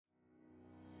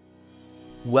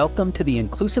Welcome to the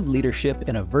Inclusive Leadership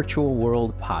in a Virtual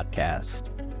World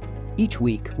podcast. Each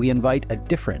week, we invite a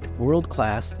different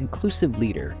world-class inclusive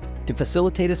leader to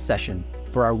facilitate a session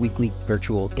for our weekly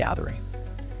virtual gathering.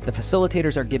 The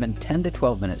facilitators are given 10 to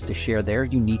 12 minutes to share their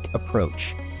unique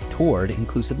approach toward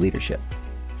inclusive leadership.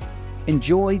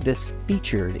 Enjoy this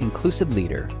featured inclusive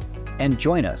leader and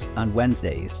join us on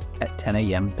Wednesdays at 10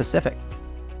 a.m. Pacific.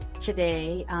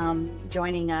 Today,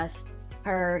 joining us,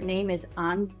 her name is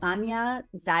Anja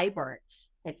Žibert.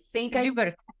 I think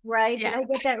Žibert. Right? Yeah. Did I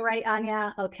get that right,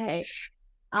 Anja? Okay.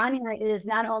 Anja is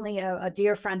not only a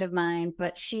dear friend of mine,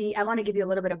 but I want to give you a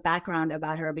little bit of background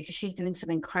about her because she's doing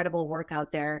some incredible work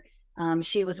out there.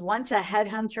 She was once a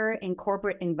headhunter in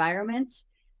corporate environments,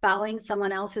 following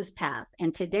someone else's path.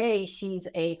 And today she's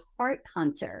a heart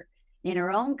hunter in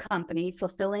her own company,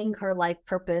 fulfilling her life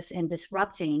purpose and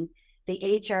disrupting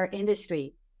the HR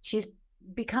industry. She's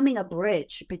becoming a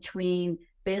bridge between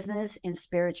business and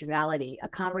spirituality, a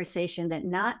conversation that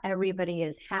not everybody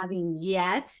is having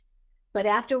yet. But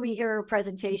after we hear her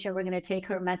presentation, we're going to take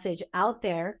her message out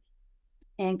there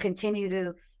and continue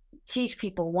to teach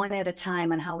people one at a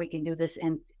time on how we can do this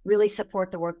and really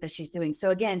support the work that she's doing. So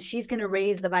again, she's going to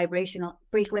raise the vibrational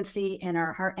frequency in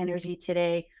our heart energy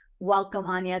today. Welcome,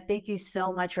 Anja. Thank you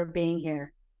so much for being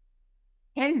here.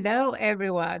 Hello,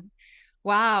 everyone.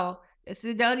 Wow.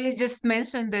 Sidonia just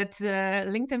mentioned that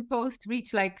LinkedIn post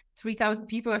reached like 3,000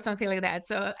 people or something like that.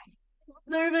 So I'm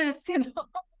nervous,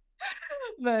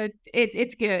 but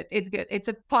it's good. It's good. It's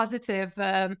a positive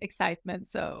excitement.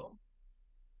 So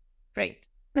great.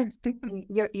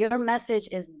 Your message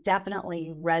is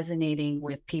definitely resonating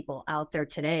with people out there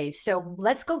today. So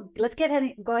let's go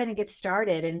ahead and get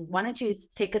started. And why don't you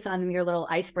take us on your little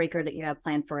icebreaker that you have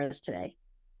planned for us today?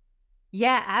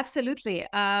 Yeah, absolutely.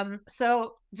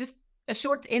 So just a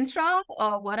short intro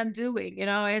of what I'm doing.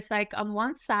 It's like on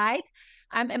one side,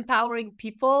 I'm empowering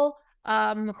people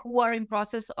who are in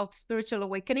process of spiritual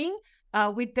awakening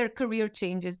with their career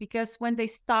changes, because when they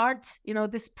start,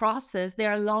 this process, they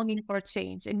are longing for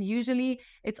change. And usually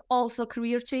it's also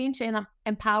career change, and I'm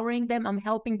empowering them. I'm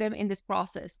helping them in this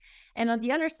process. And on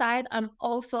the other side, I'm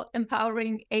also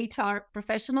empowering HR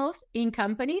professionals in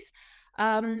companies.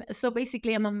 So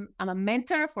basically, I'm a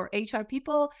mentor for HR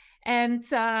people, and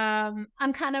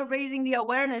I'm kind of raising the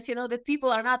awareness, that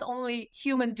people are not only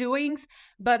human doings,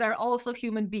 but are also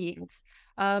human beings.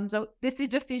 So this is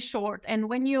just in short. And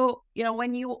when you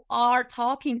are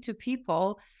talking to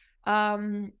people,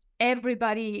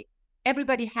 everybody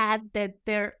has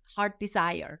their heart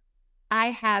desire.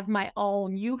 I have my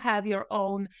own, you have your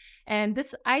own. And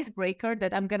this icebreaker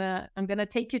that I'm gonna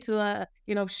take you to a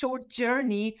short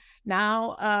journey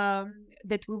now,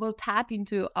 that we will tap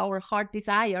into our heart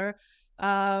desire,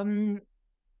 and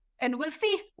we'll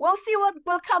see what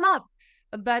will come up.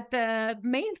 But the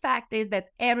main fact is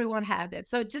that everyone has it.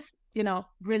 So just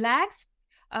relax.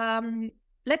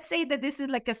 Let's say that this is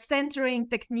like a centering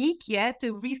technique,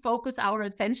 to refocus our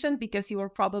attention, because you are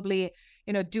probably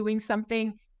doing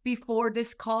something before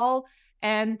this call,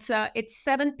 and it's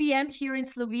 7 p.m. here in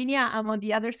Slovenia. I'm on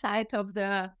the other side of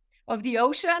the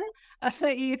ocean,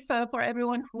 if for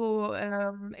everyone who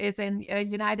is in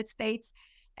United States.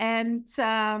 And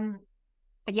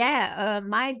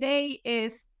my day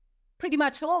is pretty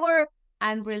much over.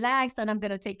 I'm relaxed, and I'm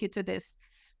gonna take you to this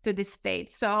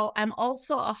state. So I'm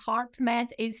also a Heart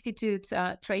Math Institute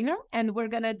trainer, and we're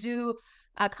gonna do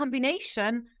a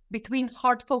combination between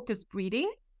heart-focused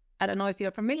breathing. I don't know if you're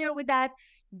familiar with that.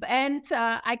 And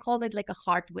I call it like a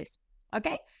heart whisper.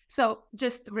 Okay, so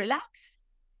just relax.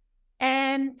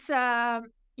 And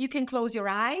you can close your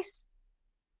eyes.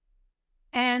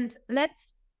 And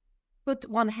let's put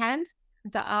one hand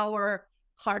to our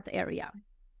heart area.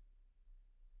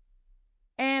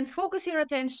 And focus your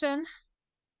attention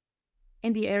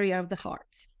in the area of the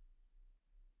heart.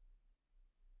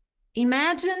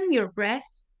 Imagine your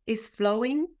breath is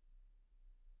flowing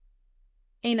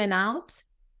in and out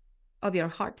of your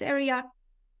heart area,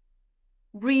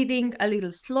 breathing a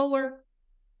little slower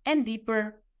and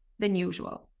deeper than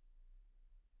usual.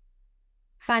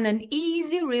 Find an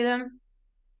easy rhythm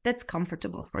that's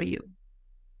comfortable for you.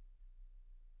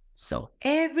 So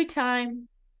every time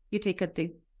you take a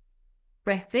deep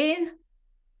breath in,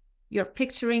 you're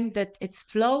picturing that it's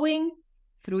flowing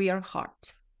through your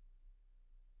heart.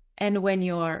 And when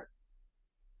you're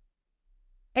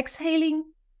exhaling,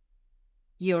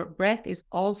 your breath is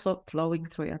also flowing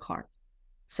through your heart.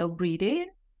 So breathe in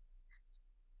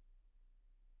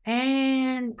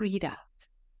and breathe out.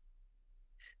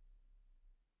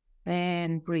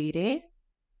 And breathe in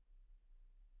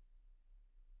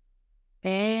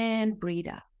and breathe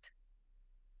out.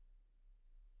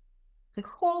 The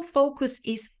whole focus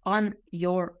is on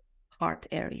your heart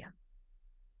area.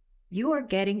 You are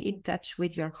getting in touch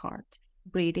with your heart.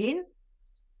 Breathe in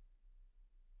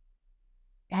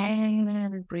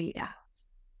and breathe out.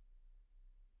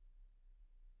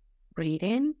 Breathe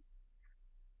in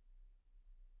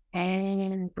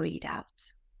and breathe out.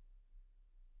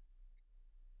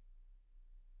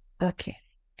 Okay.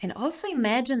 And also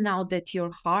imagine now that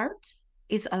your heart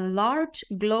is a large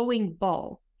glowing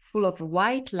ball full of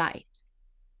white light.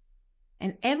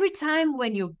 And every time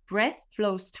when your breath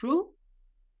flows through,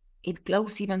 it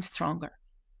glows even stronger.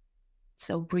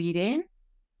 So breathe in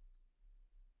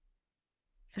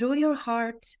through your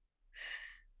heart,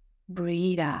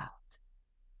 breathe out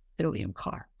through your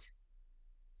heart.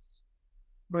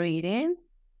 Breathe in,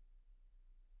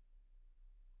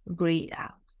 breathe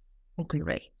out.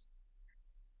 Great.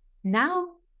 Now,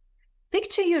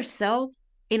 picture yourself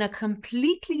in a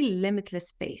completely limitless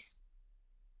space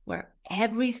where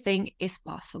everything is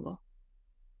possible.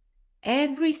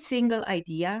 Every single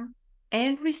idea,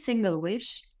 every single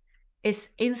wish is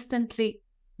instantly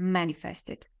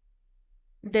manifested.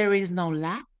 There is no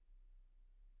lack.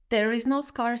 There is no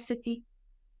scarcity.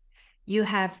 You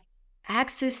have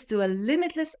access to a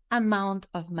limitless amount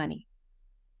of money.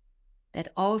 That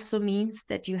also means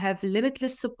that you have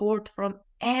limitless support from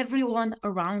everyone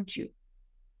around you.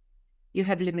 You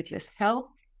have limitless health.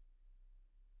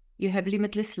 You have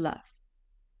limitless love.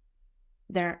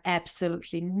 There are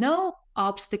absolutely no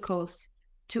obstacles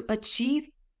to achieve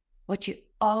what you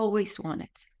always wanted.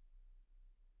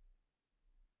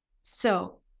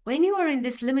 So, when you are in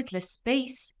this limitless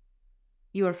space,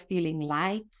 you are feeling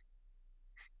light,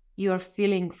 you are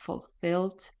feeling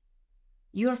fulfilled,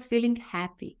 you are feeling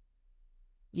happy,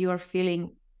 you are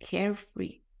feeling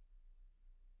carefree.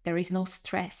 There is no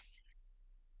stress,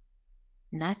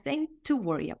 nothing to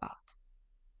worry about.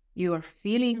 You are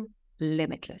feeling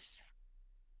limitless.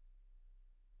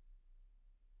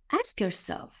 Ask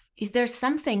yourself, is there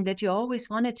something that you always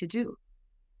wanted to do?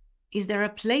 Is there a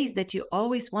place that you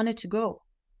always wanted to go?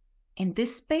 In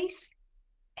this space,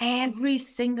 every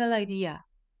single idea,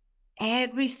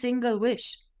 every single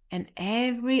wish, and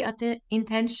every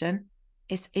intention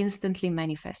is instantly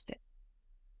manifested.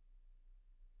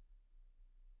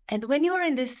 And when you are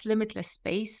in this limitless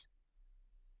space,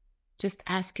 just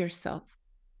ask yourself,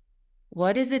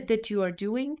 what is it that you are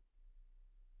doing?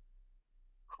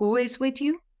 Who is with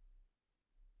you?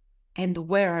 And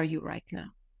where are you right now?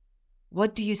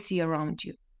 What do you see around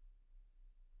you?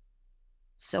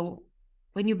 So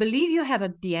when you believe you have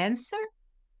the answer,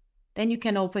 then you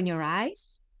can open your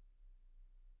eyes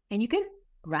and you can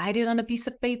write it on a piece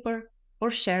of paper or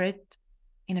share it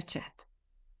in a chat.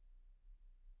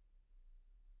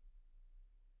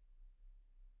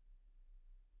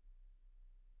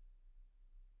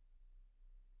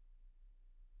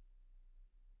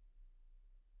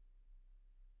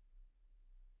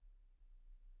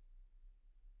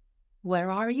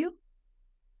 Where are you?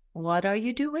 What are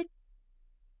you doing?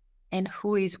 And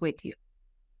who is with you?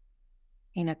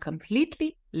 In a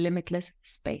completely limitless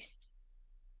space.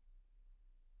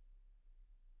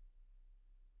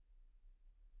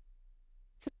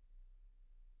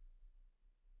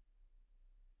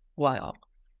 Wow.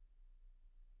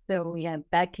 So yeah,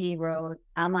 Becky wrote,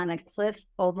 I'm on a cliff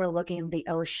overlooking the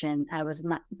ocean. I was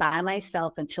by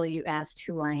myself until you asked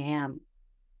who I am.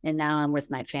 And now I'm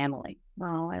with my family.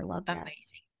 Oh, I love that.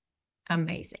 Amazing.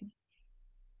 Amazing.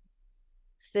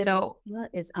 So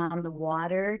is on the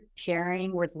water,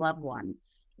 sharing with loved ones.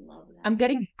 Love that. I'm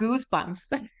getting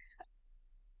goosebumps.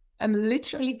 I'm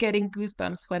literally getting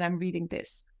goosebumps when I'm reading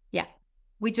this. Yeah.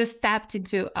 We just tapped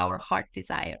into our heart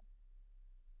desire.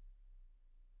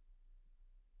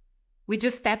 We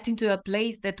just stepped into a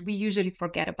place that we usually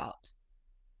forget about.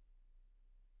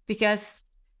 Because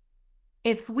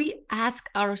if we ask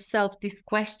ourselves this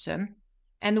question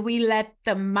and we let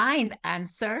the mind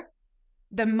answer,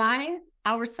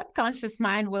 our subconscious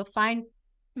mind will find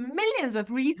millions of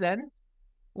reasons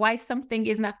why something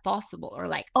is not possible, or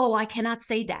like, oh, I cannot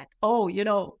say that. Oh,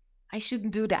 I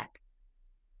shouldn't do that.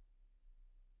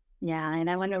 Yeah, and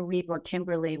I want to read what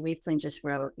Kimberly Weeflin just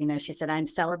wrote. She said, I'm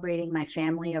celebrating my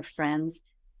family of friends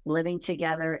living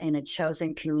together in a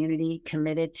chosen community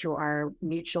committed to our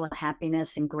mutual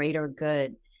happiness and greater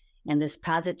good. And this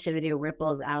positivity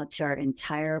ripples out to our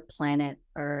entire planet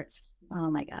Earth. Oh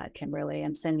my God, Kimberly,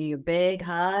 I'm sending you big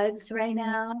hugs right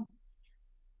now.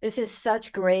 This is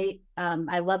such great.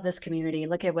 I love this community.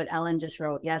 Look at what Ellen just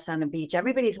wrote. Yes, on the beach.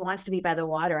 Everybody wants to be by the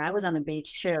water. I was on the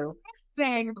beach too.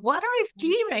 Dang, water is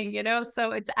clearing,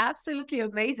 so it's absolutely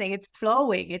amazing. It's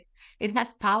flowing. It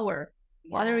has power.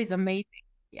 Yeah. Water is amazing.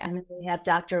 Yeah. And then we have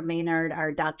Dr. Maynard,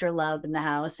 our Dr. Love in the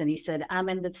house. And he said, I'm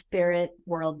in the spirit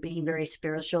world, being very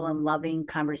spiritual and loving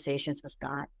conversations with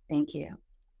God. Thank you.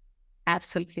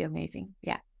 Absolutely amazing.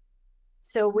 Yeah.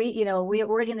 So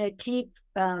we're going to keep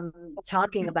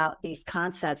talking about these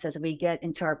concepts as we get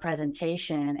into our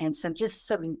presentation, and some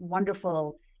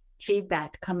wonderful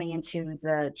feedback coming into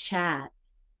the chat.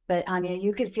 But Anja,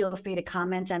 you could feel free to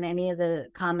comment on any of the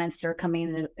comments that are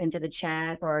coming into the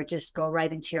chat, or just go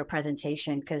right into your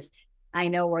presentation, because I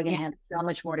know we're going to have so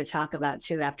much more to talk about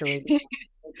too after we.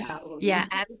 Yeah,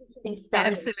 absolutely.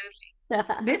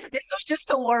 This was just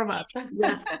a warm up.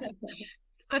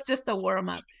 This was just a warm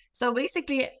up. So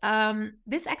basically,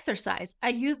 this exercise, I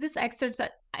use this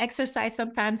exercise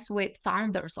sometimes with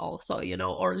founders also,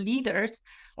 or leaders,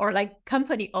 or like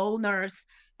company owners.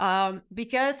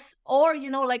 Because, or,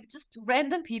 like just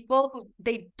random people who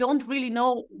they don't really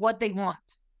know what they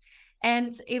want.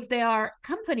 And if they are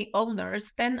company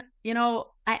owners, then,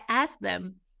 I ask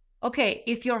them, okay,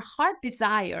 if your heart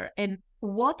desire and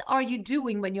what are you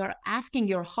doing when you're asking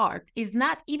your heart is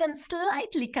not even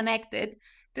slightly connected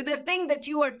to the thing that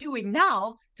you are doing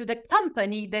now, to the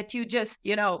company that you just,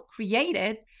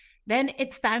 created, then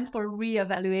it's time for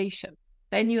reevaluation.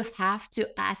 Then you have to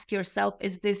ask yourself,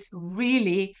 is this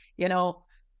really,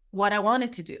 what I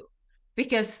wanted to do?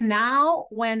 Because now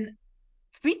when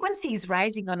frequency is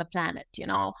rising on the planet,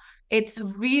 it's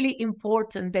really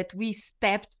important that we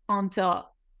stepped on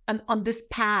this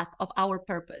path of our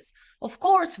purpose. Of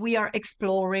course, we are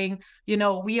exploring,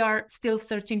 we are still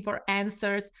searching for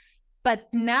answers, but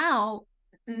now,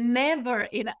 never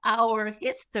in our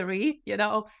history,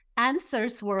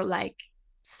 answers were like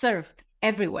served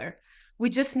everywhere. We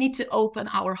just need to open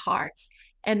our hearts,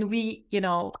 and we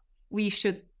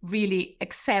should really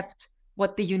accept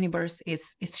what the universe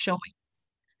is showing us.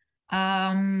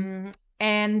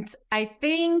 And I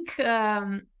think,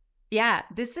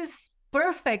 this is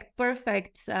perfect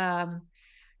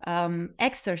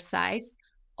exercise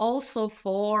also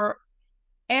for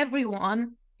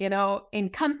everyone, in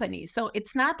companies. So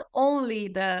it's not only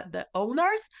the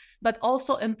owners, but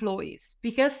also employees,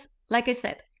 because like I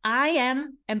said, I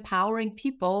am empowering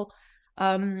people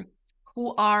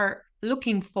who are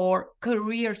looking for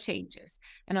career changes.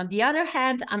 And on the other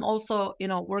hand, I'm also,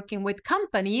 working with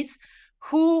companies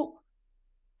who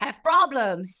have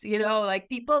problems, like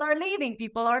people are leaving,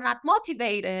 people are not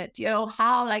motivated,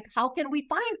 how can we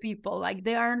find people? Like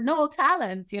there are no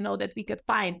talents, that we could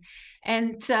find.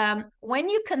 And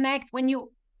when you connect, when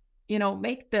you,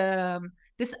 make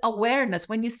this awareness,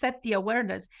 when you set the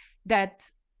awareness that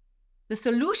the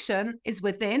solution is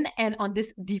within, and on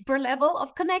this deeper level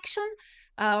of connection,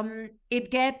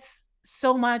 it gets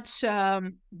so much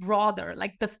broader,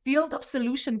 like the field of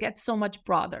solution gets so much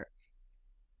broader.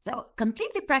 So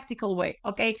completely practical way,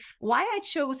 okay? Why I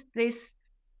chose this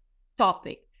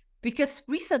topic? Because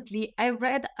recently I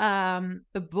read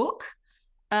a book,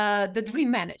 The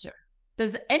Dream Manager.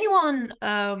 Does anyone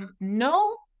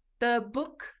know the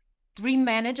book Dream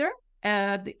Manager?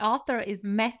 The author is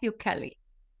Matthew Kelly.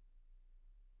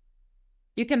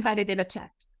 You can find it in the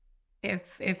chat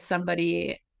if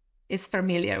somebody is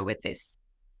familiar with this.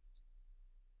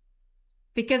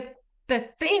 Because the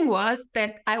thing was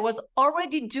that I was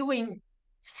already doing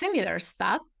similar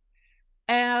stuff,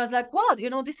 and I was like, well,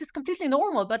 this is completely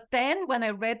normal. But then when I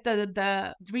read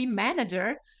the Dream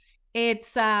Manager,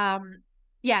 it's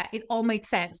it all made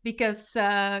sense, because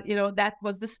that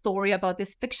was the story about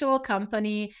this fictional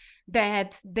company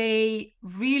that they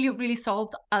really, really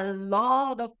solved a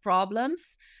lot of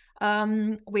problems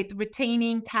with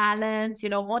retaining talent,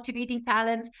 motivating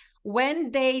talents,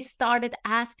 when they started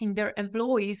asking their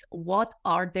employees what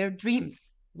are their dreams,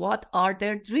 what are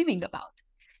they dreaming about.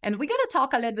 And we're going to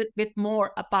talk a little bit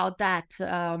more about that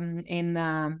in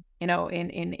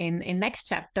next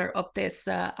chapter of this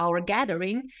our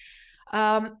gathering.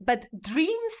 But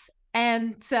dreams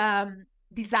and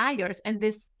desires and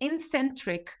this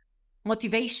in-centric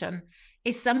motivation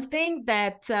is something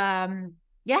that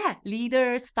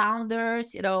leaders,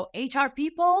 founders, HR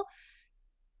people,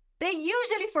 they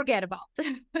usually forget about.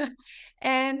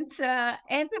 And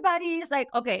everybody is like,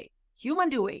 okay, human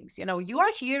doings, you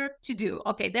are here to do.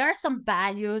 Okay, there are some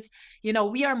values,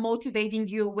 we are motivating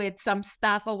you with some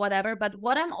stuff or whatever. But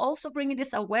what I'm also bringing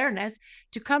this awareness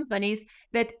to companies,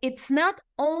 that it's not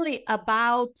only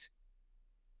about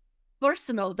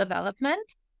personal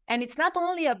development, and it's not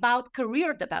only about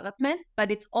career development,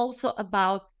 but it's also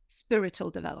about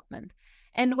spiritual development.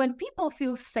 And when people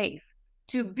feel safe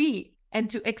to be and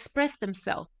to express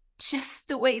themselves just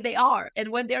the way they are, and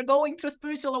when they're going through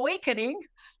spiritual awakening,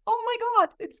 oh my God,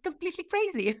 it's completely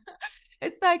crazy.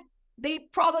 It's like they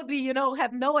probably,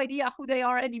 have no idea who they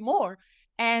are anymore.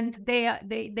 And they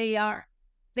are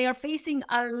facing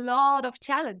a lot of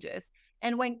challenges.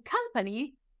 And when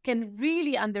company can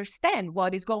really understand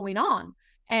what is going on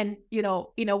and,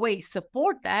 in a way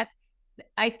support that,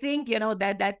 I think,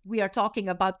 that we are talking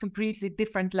about completely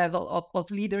different level of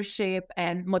leadership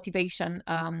and motivation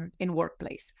in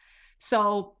workplace.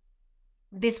 So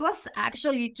this was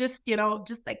actually just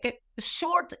like a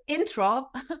short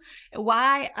intro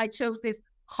why I chose this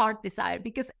heart desire,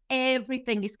 because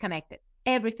everything is connected.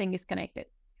 Everything is connected.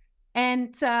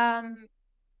 And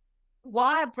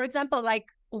why, for example, like,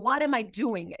 what am I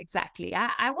doing exactly?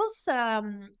 I was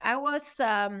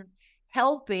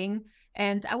helping,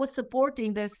 and I was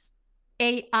supporting this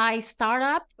AI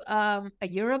startup a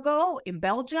year ago in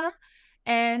Belgium,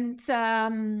 and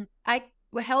I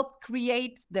helped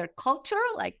create their culture,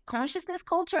 like consciousness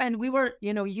culture. And we were,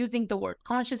 using the word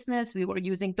consciousness. We were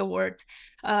using the word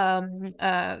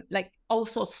like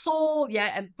also soul,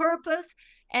 and purpose.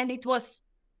 And it was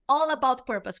all about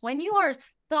purpose. When you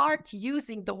start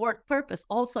using the word purpose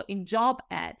also in job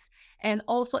ads and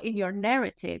also in your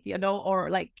narrative, or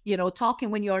like, talking,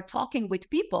 when you're talking with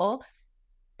people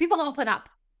open up.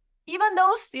 Even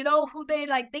those, who they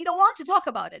don't want to talk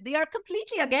about it. They are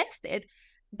completely against it.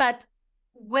 But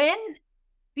when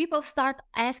people start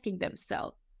asking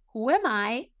themselves, who am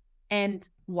I and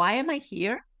why am I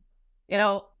here?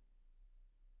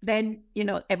 Then,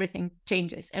 everything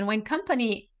changes. And when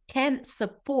company can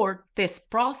support this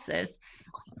process,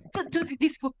 to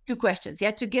these two questions,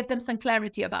 to give them some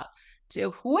clarity about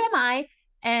who am I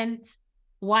and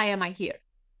why am I here?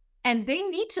 And they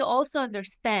need to also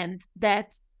understand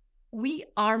that we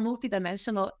are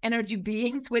multidimensional energy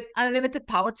beings with unlimited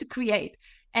power to create.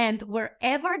 And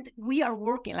wherever we are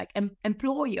working, like an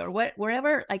employer,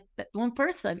 wherever like that one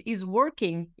person is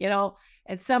working,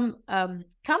 at some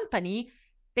company,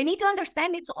 they need to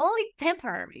understand it's only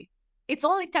temporary. It's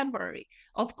only temporary.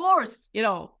 Of course,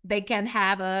 they can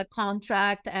have a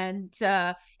contract and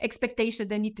expectation.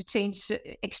 They need to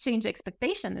exchange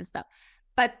expectation and stuff.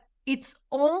 But it's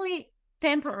only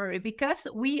temporary, because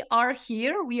we are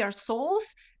here. We are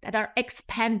souls that are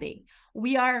expanding.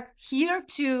 We are here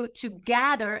to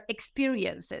gather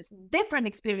experiences, different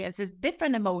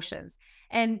emotions.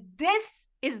 And this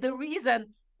is the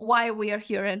reason why we are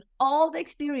here. And all the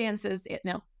experiences,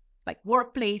 like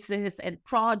workplaces and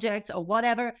projects or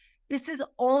whatever, this is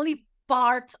only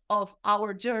part of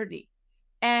our journey.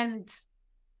 And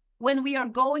when we are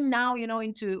going now,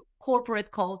 into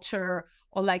corporate culture,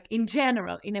 or like in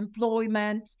general in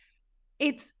employment,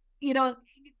 it's,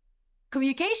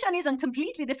 communication is on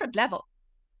completely different level,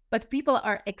 but people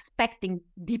are expecting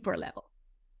deeper level.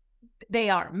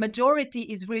 Majority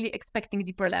is really expecting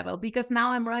deeper level, because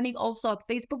now I'm running also a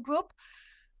Facebook group.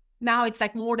 Now it's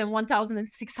like more than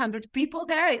 1,600 people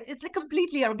there. It's like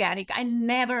completely organic. I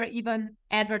never even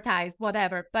advertised,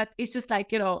 whatever, but it's just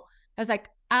like, I was like,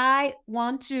 I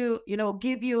want to,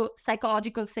 give you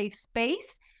psychological safe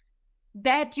space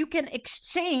that you can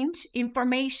exchange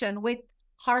information with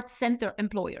heart center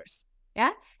employers.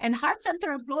 Yeah. And heart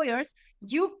center employers,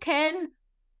 you can,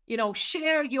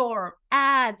 share your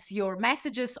ads, your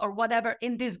messages or whatever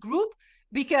in this group,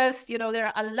 because, there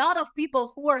are a lot of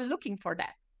people who are looking for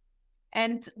that.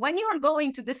 And when you are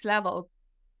going to this level,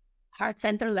 heart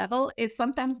center level is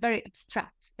sometimes very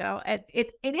abstract.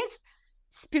 It is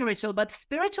spiritual, but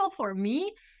spiritual for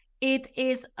me, it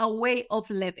is a way of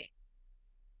living.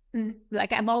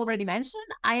 Like I'm already mentioned,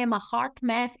 I am a Heart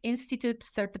Math Institute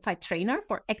certified trainer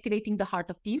for activating the heart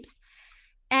of teams.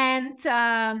 And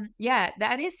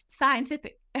that is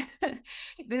scientific.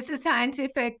 This is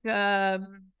scientific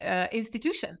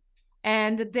institution.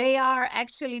 And they are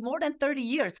actually more than 30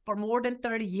 years. For more than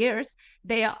 30 years,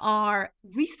 they are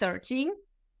researching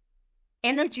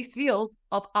energy field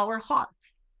of our heart,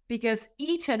 because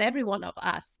each and every one of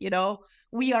us,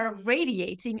 we are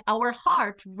radiating, our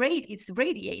heart rate, it's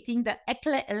radiating the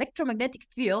electromagnetic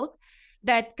field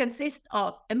that consists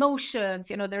of emotions.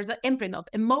 There's an imprint of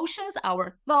emotions,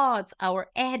 our thoughts, our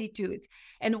attitudes,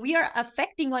 and we are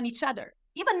affecting on each other.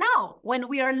 Even now, when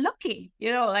we are looking,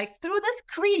 like through the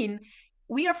screen,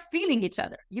 we are feeling each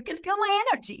other. You can feel my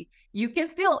energy. You can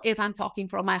feel if I'm talking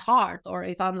from my heart, or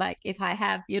if I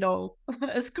have,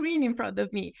 a screen in front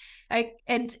of me.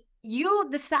 And you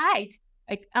decide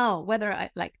whether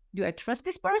do I trust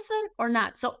this person or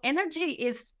not? So energy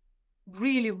is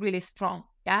really, really strong.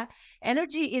 Yeah.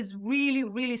 Energy is really,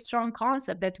 really strong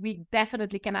concept that we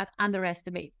definitely cannot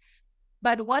underestimate.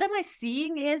 But what am I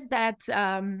seeing is that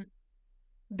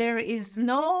there is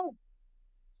no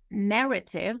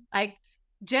narrative, like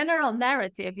general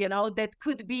narrative, that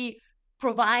could be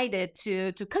provided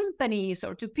to companies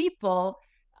or to people,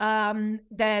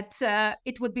 that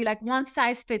it would be like one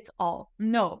size fits all.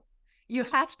 No, you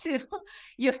have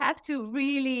to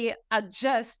really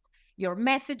adjust your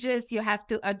messages. You have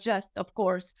to adjust, of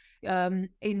course,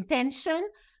 intention.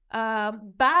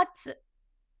 But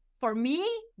for me,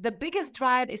 the biggest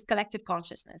drive is collective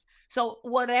consciousness. So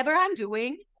whatever I'm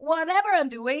doing,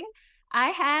 I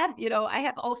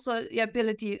have also the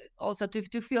ability also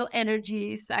to feel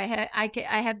energies. I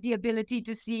have the ability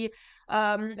to see,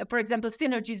 for example,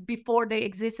 synergies before they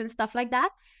exist and stuff like that.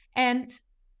 And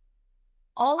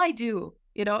all I do,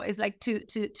 is like to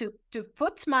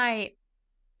put my,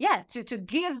 to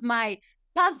give my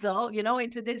puzzle,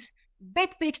 into this big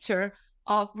picture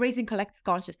of raising collective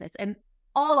consciousness. And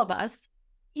all of us,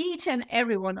 each and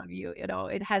every one of you,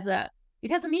 it has a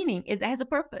meaning, it has a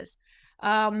purpose.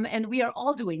 And we are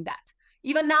all doing that.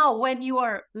 Even now, when you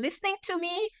are listening to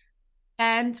me,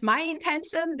 and my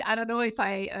intention, I don't know if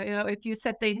if you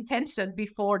set the intention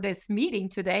before this meeting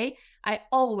today, I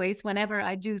always, whenever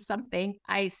I do something,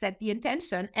 I set the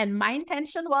intention. And my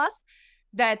intention was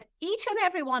that each and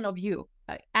every one of you,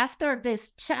 after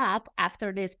this chat,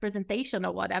 after this presentation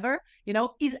or whatever,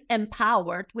 is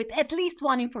empowered with at least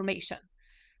one information.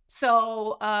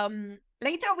 So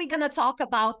later we're going to talk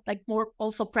about like more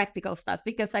also practical stuff,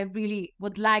 because I really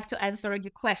would like to answer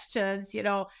your questions,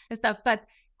 and stuff. But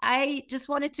I just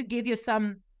wanted to give you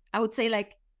some, I would say,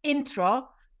 like intro.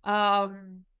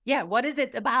 What is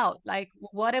it about? Like,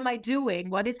 what am I doing?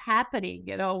 What is happening,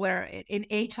 where in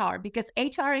HR? Because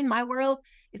HR in my world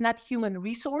is not human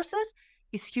resources,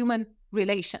 it's human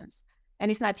relations. And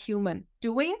it's not human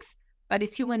doings, but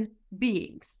it's human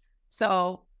beings.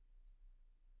 So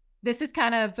this is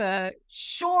kind of a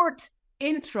short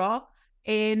intro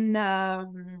in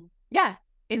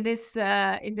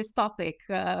this topic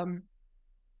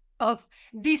of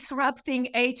disrupting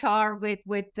HR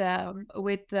with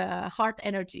heart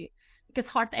energy, because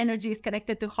heart energy is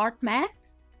connected to heart math.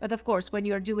 But of course, when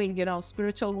you're doing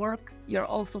spiritual work, you're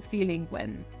also feeling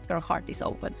when your heart is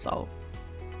open. So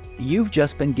you've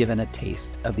just been given a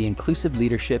taste of the Inclusive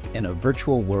Leadership in a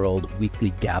Virtual World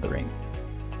weekly gathering.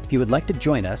 If you would like to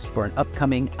join us for an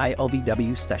upcoming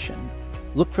ILVW session,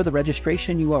 look for the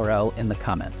registration URL in the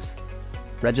comments.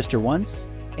 Register once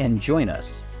and join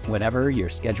us whenever your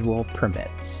schedule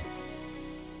permits.